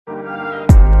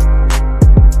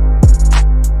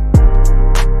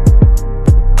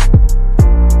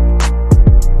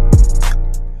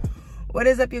What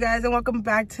is up, you guys, and welcome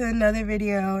back to another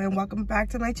video, and welcome back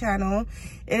to my channel.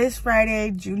 It is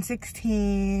Friday, June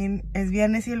 16. Es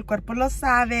viernes y el cuerpo lo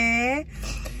sabe.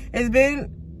 It's been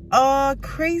a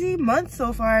crazy month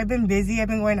so far. I've been busy. I've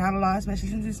been going out a lot, especially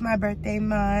since it's my birthday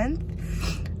month.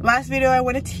 Last video I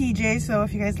went to TJ, so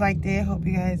if you guys liked it, hope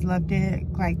you guys loved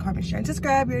it. Like, comment, share, and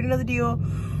subscribe. You already know the deal.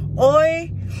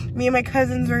 Hoy, me and my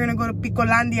cousins are gonna go to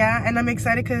Picolandia, and I'm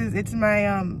excited because it's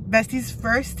my bestie's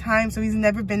first time, so he's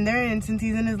never been there, and since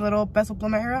he's in his little peso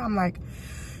pluma era, I'm like,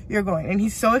 you're going. And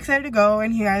he's so excited to go,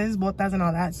 and he has his botas and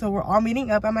all that, so we're all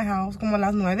meeting up at my house como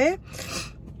las 9.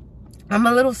 I'm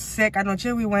a little sick.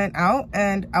 Anoche we went out,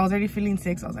 and I was already feeling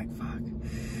sick, so I was like, fuck.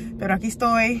 Pero aquí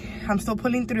estoy. I'm still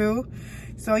pulling through.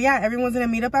 So yeah, everyone's gonna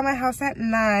meet up at my house at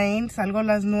 9. Salgo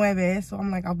las 9, so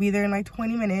I'm like, I'll be there in like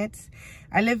 20 minutes.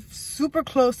 I live super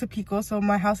close to Pico, so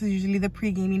my house is usually the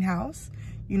pre-gaming house.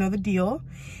 You know the deal.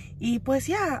 Y pues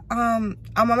yeah, I'm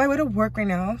on my way to work right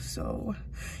now, so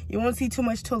you won't see too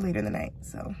much till later in the night,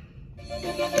 so. Ya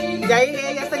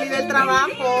llegué, ya salí del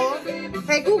trabajo.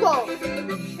 Hey Google.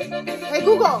 Hey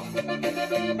Google.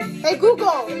 Hey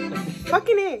Google.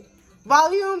 Fucking it.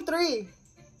 Volume 3.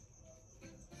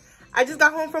 I just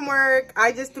got home from work.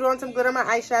 I just threw on some glitter on my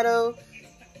eyeshadow.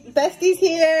 Bestie's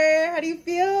here. How do you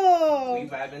feel? We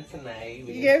vibing tonight.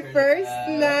 Your first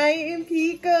night in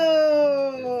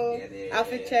Pico.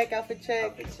 Outfit check, outfit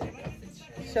check.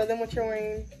 Show them what you're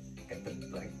wearing. Got the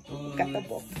black boots. Got the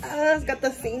botas. Got the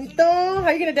cinto. How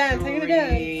are you gonna dance? How are you gonna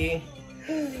dance?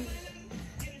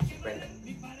 Brenda.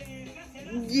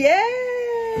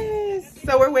 Yes.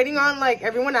 So we're waiting on like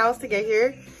everyone else to get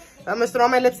here. I'm gonna throw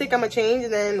on my lipstick. I'm gonna change,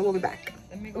 and then we'll be back.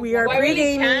 We are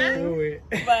pre-gaming.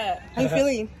 But how you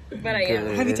feeling? But I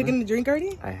am. Have you taken the drink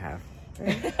already? I have.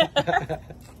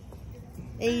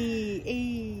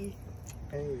 Hey.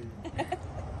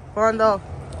 Fondo.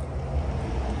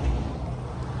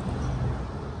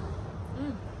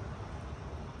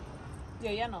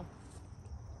 Yo ya no.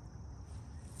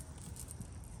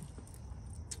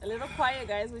 A little quiet,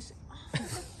 guys. We should.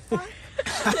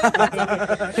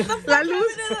 La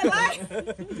luz.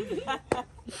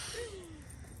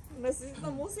 Necesito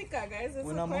música, guys. It's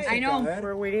so quiet. I know.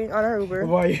 We're waiting on our Uber.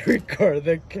 Why you record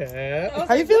the cat?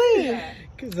 How you feeling?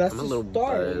 Because that's I'm a the little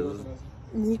start. buzzed.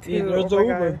 Me too. Yeah, there's the my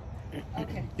Uber. God.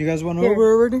 Okay. You guys want Here.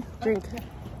 Uber already? Drink.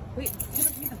 Wait.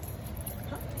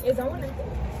 Is that one? No,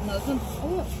 this one.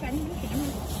 Oh,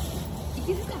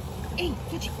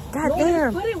 God no,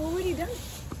 damn. put it. We're already done.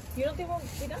 You don't think we'll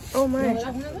be done? Oh my.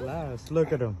 Last.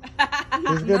 Look at him.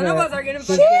 None of us are gonna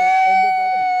put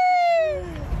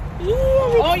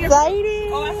Oh, you're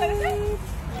excited. Oh, I said it.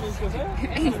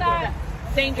 It's not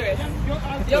dangerous. Yo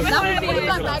me voy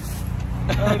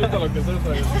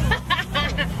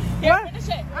What? finish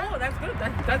it. Oh, that's good.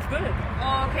 That's good.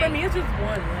 Oh, okay. For me, it's just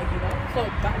one, like, you know. So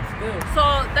that's good. So,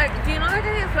 that, do you know that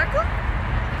guy in Fleco?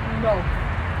 No.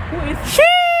 Who is?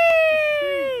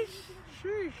 Sheesh.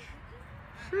 Sheesh.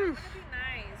 Sheesh. Be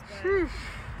nice, but... Sheesh.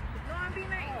 No, I'm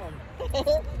being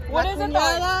nice. What is it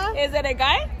cuñada. though? Is it a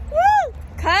guy? Woo!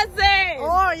 Cousin!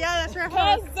 Oh, yeah, that's right.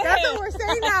 Cousin. That's what we're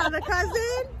saying now. The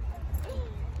cousin.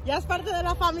 Ya es parte de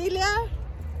la familia.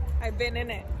 I've been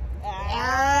in it.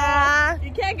 Ah.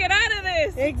 You can't get out of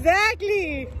this.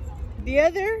 Exactly.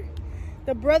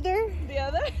 The brother, The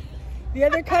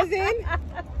other? cousin.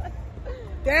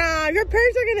 Damn, your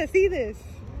parents are gonna see this.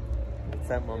 What's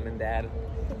up, mom and dad?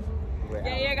 We're Ya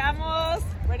out. llegamos.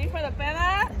 Ready for the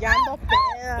peda? Ya ando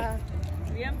peda.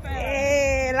 Bien peda.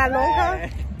 Hey, la lonja.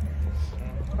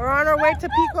 We're on our way to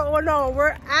Pico. Oh no,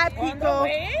 we're at On the Pico.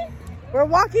 way? We're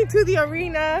walking to the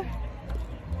arena.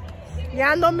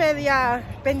 Ya ando media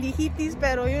pendijitis,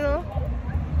 pero you know.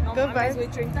 No, Good mames, vibes. we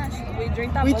drink that. We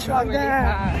drink that. We vodka drunk already.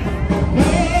 that.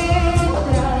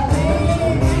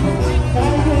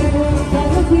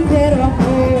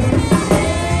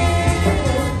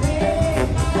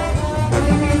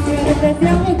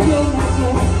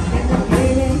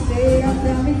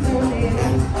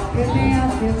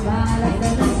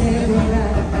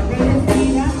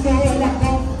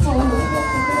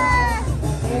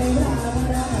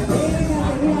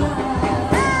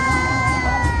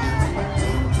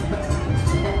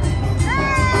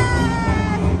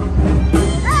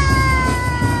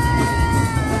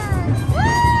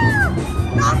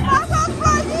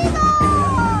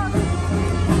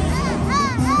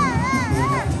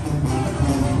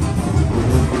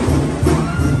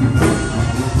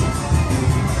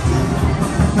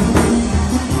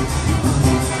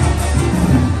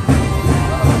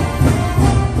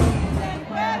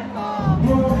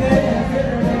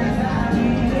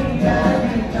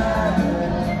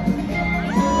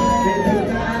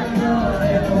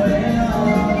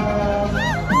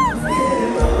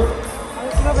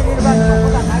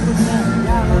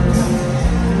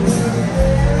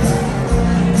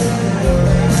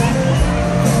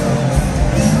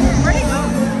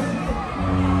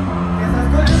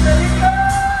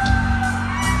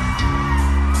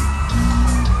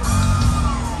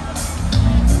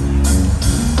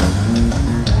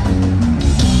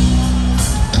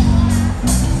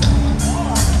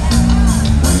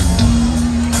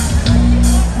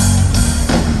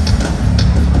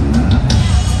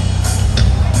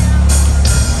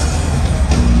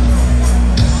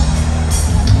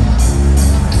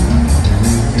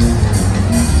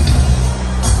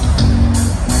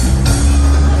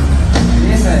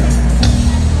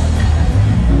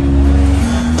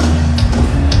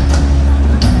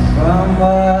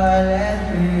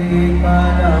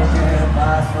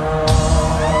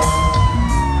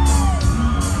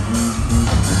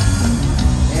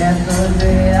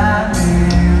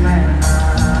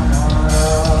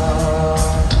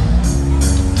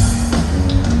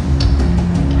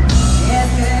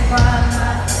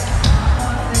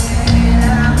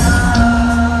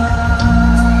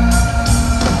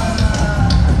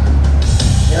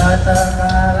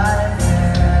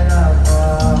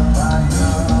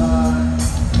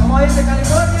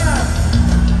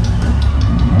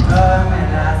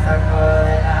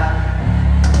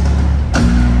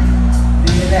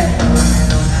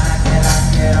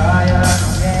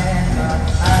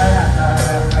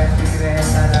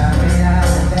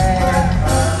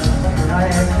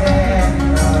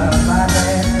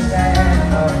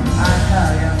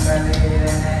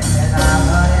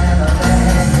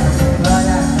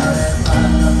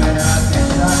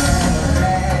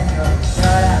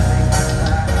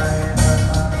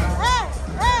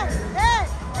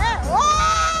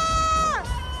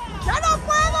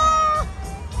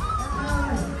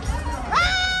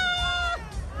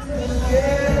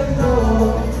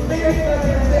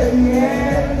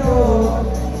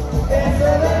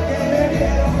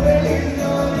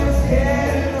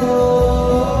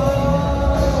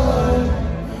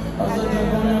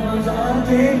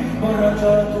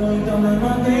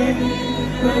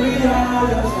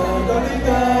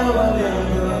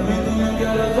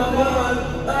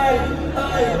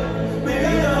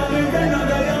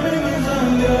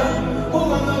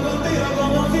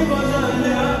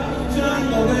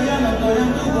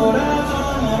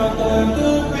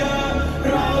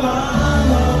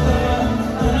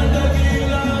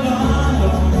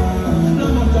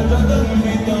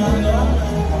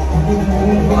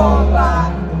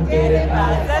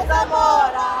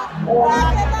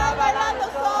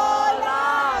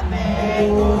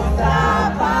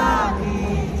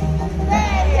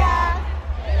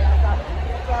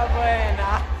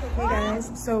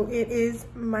 So it is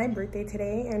my birthday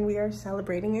today and we are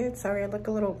celebrating it. Sorry, I look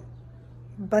a little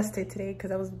busted today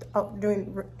because I was out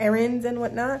doing errands and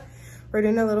whatnot. We're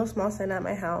doing a little small cena at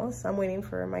my house. I'm waiting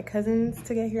for my cousins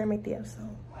to get here and my tia. So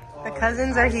the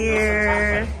cousins are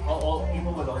here. All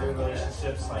people with other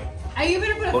relationships, like. You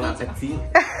better put a filter. You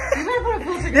better put a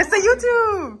filter. This is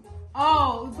YouTube.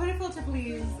 Oh, put a filter,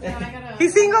 please.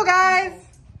 He's single, guys.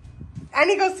 And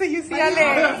he goes to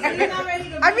UCLA. You're not ready to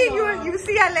mingle. I mean,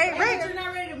 UCLA, right? You're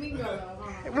not ready to mingle,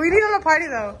 though. We need him a party,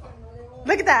 though.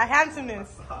 Look at that handsomeness.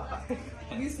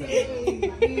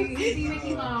 UCLA. He's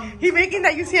making He's making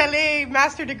that UCLA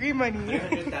master degree money.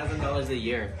 $100,000 a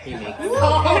year he makes.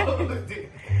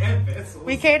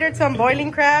 We catered some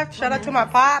boiling craft. Shout out to my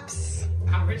pops.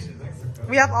 I'm rich in Mexico.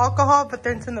 We have alcohol, but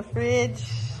they're in the fridge.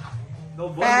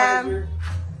 No Fam.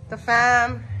 The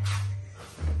fam.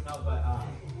 No, but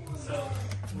so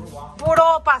we're walking.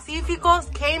 Puro Pacíficos,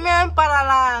 Cayman para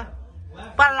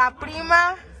la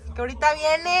prima que ahorita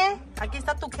viene. Aquí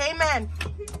está tu Cayman.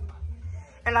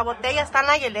 En la botella está en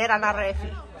la hielera, en la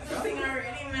refri.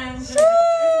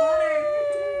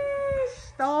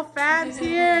 The whole fam's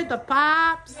here, the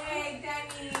pops. Hey,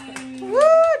 Danny. Woo,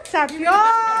 champion!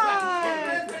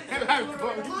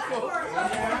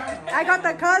 I got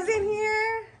the cousin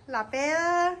here, La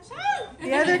Peda,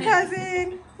 the other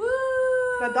cousin,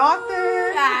 the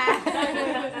doctor.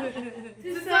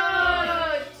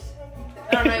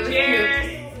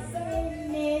 Cheers.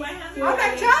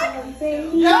 Okay, Chuck?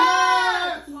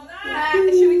 Yes.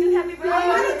 Should we do happy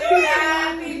birthday?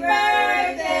 Happy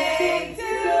birthday to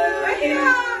you.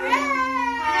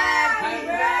 Happy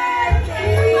birthday to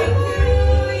you.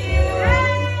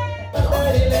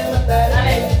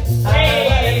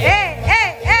 Hey, hey, hey,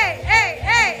 hey, hey,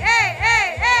 hey, hey,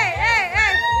 hey, hey,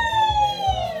 hey.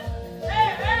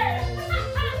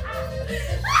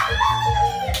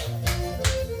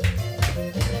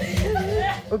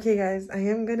 Okay, guys, I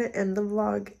am gonna end the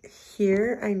vlog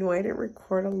here. I know I didn't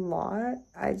record a lot.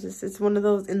 It's one of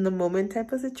those in the moment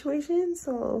type of situations.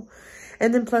 So,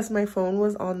 and then plus my phone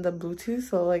was on the Bluetooth.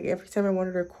 So like every time I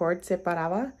wanted to record, se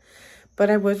paraba. But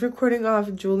I was recording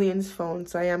off Julian's phone.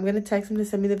 So I am gonna text him to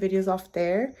send me the videos off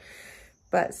there.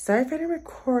 But sorry if I didn't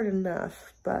record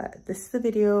enough. But this is the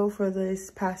video for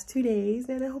this past 2 days.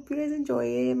 And I hope you guys enjoy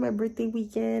it. My birthday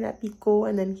weekend at Pico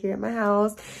and then here at my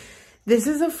house. This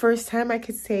is the first time I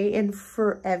could say in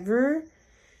forever,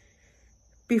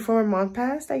 before my mom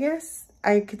passed, I guess,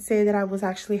 I could say that I was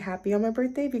actually happy on my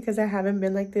birthday because I haven't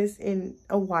been like this in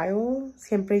a while.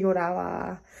 Siempre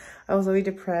lloraba. I was always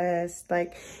depressed.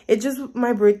 Like, it just,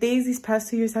 my birthdays these past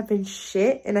 2 years have been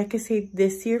shit. And I could say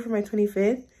this year for my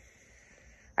 25th,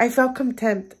 I felt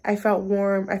content. I felt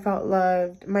warm. I felt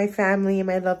loved. My family and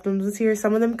my loved ones was here.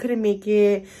 Some of them couldn't make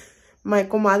it. my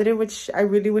comadre, which I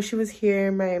really wish she was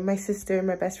here, my sister,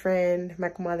 my best friend, my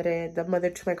comadre, the mother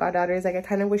to my goddaughters. Like, I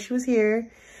kind of wish she was here,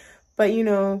 but you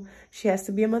know, she has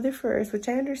to be a mother first, which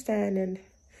I understand, and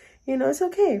you know, it's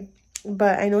okay.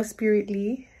 But I know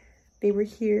spiritly they were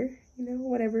here, you know,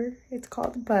 whatever it's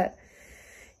called. But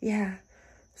yeah,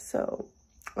 so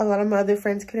a lot of my other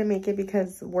friends couldn't make it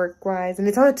because work-wise, and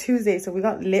it's on a Tuesday, so we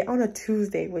got lit on a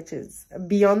Tuesday, which is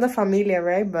beyond the familia,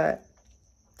 right? But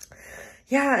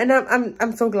yeah, and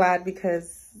I'm so glad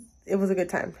because it was a good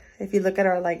time. If you look at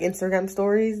our like Instagram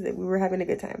stories, we were having a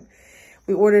good time.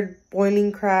 We ordered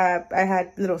boiling crab. I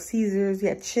had Little Caesars. We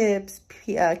had chips,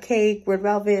 cake, red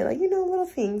velvet, like, you know, little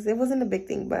things. It wasn't a big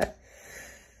thing, but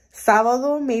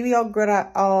Sábado, maybe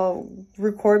I'll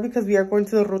record because we are going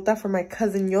to the ruta for my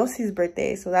cousin Yossi's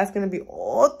birthday. So that's going to be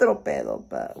otro pedo,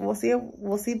 but we'll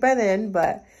see by then.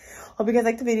 But hope you guys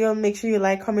liked the video. Make sure you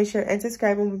like, comment, share, and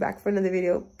subscribe. We'll be back for another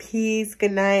video. Peace.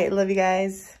 Good night. Love you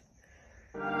guys.